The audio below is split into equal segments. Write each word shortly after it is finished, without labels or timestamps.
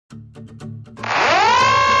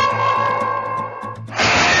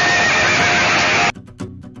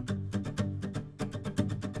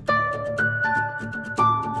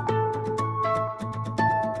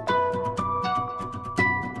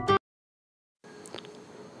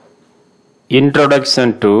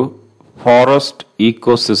Introduction to Forest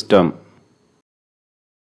Ecosystem.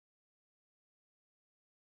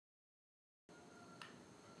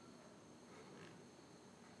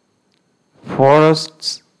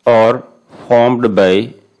 Forests are formed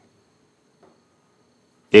by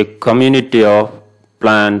a community of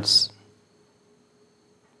plants,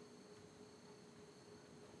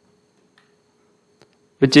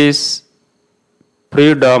 which is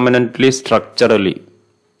predominantly structurally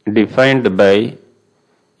defined by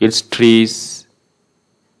its trees,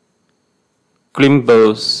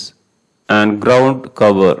 climbers, and ground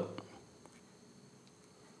cover.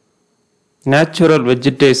 Natural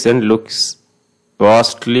vegetation looks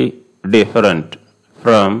vastly different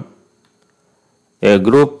from a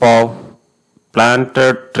group of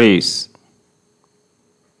planted trees,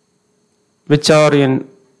 which are in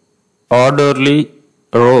orderly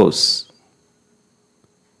rows.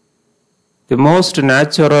 The most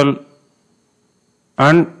natural,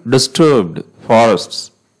 undisturbed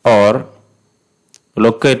forests are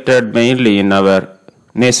located mainly in our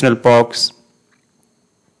national parks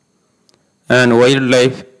and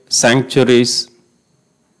wildlife sanctuaries.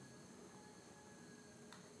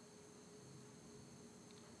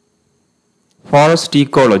 Forest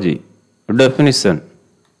ecology definition.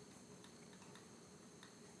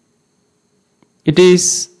 It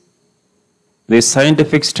is the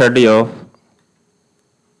scientific study of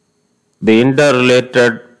the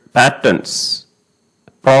interrelated patterns,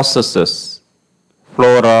 processes,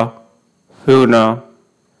 flora, fauna,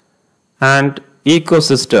 and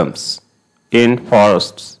ecosystems in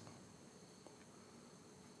forests.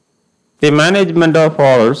 The management of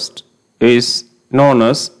forests is known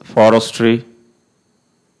as forestry,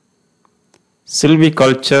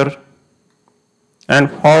 silviculture, and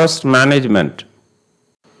forest management.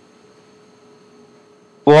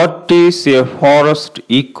 What is a forest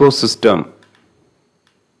ecosystem?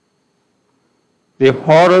 The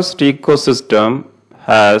forest ecosystem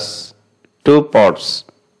has two parts.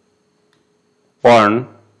 One,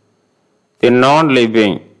 the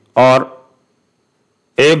non-living or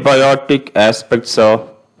abiotic aspects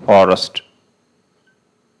of forest.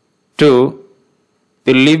 Two,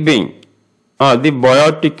 the living or the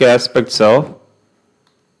biotic aspects of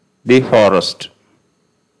the forest.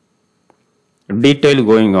 Detail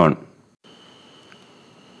going on.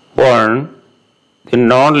 1. The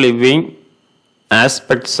non-living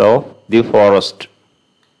aspects of the forest.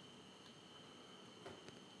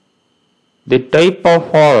 The type of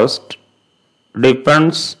forest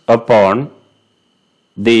depends upon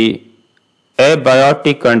the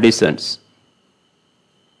abiotic conditions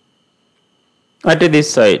at the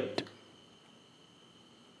site.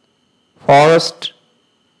 Forest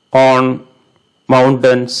on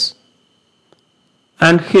mountains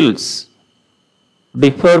and hills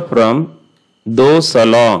differ from those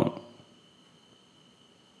along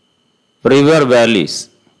river valleys.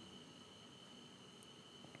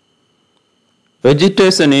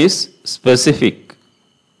 Vegetation is specific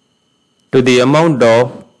to the amount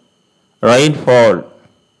of rainfall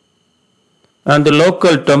and the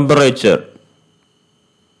local temperature,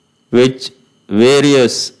 which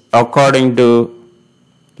varies according to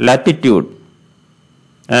latitude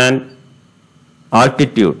and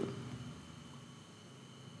altitude.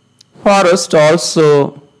 Forests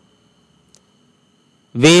also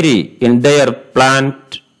vary in their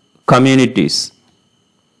plant communities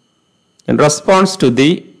in response to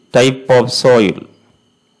the type of soil.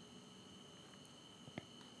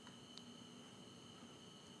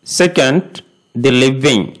 Second, the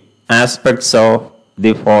living aspects of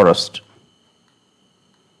the forest.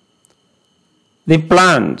 The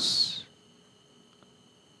plants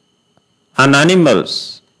and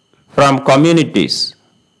animals from communities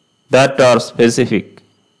that are specific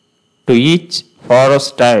to each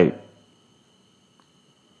forest type.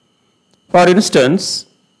 For instance,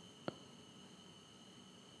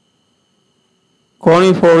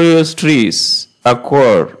 coniferous trees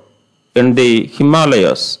occur in the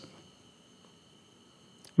Himalayas.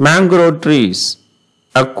 Mangrove trees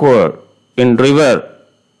occur in river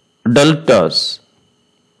deltas.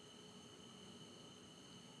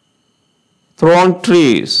 Thorn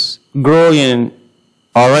trees grow in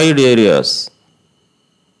arid areas.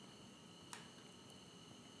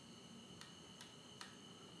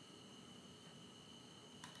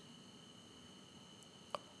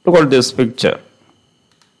 Look at this picture.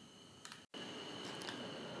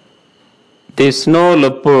 The snow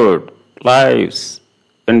leopard lives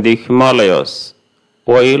in the Himalayas,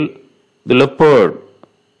 while the leopard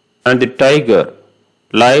and the tiger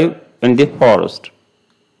live in the forest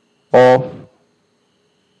of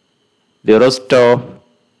the rest of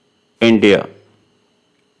India.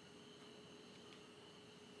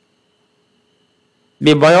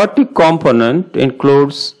 The biotic component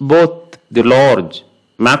includes both the large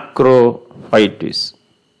macrophytes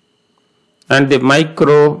and the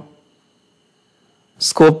microscopic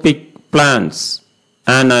plants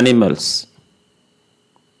and animals.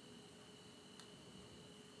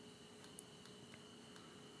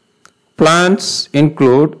 Plants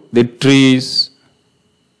include the trees,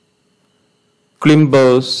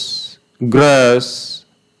 climbers, grass,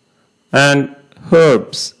 and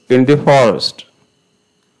herbs in the forest.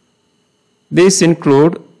 These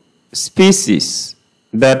include species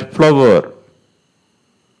that flower,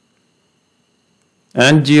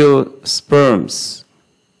 angiosperms,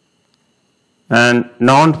 and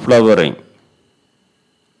non-flowering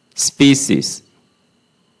species,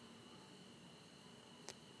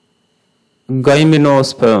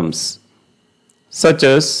 gymnosperms, such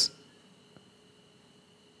as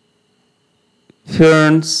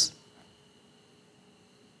ferns,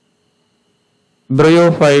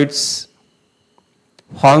 bryophytes,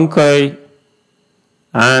 fungi,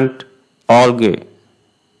 and algae.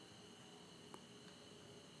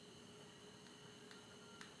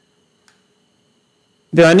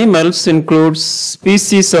 The animals include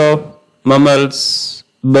species of mammals,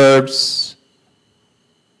 birds,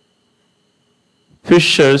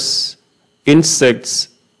 fishes, insects,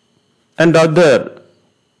 and other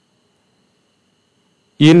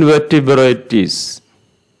invertebrates,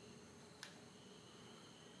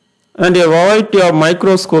 and a variety of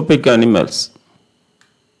microscopic animals.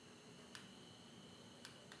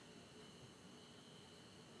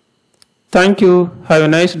 Thank you. Have a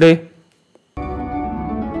nice day.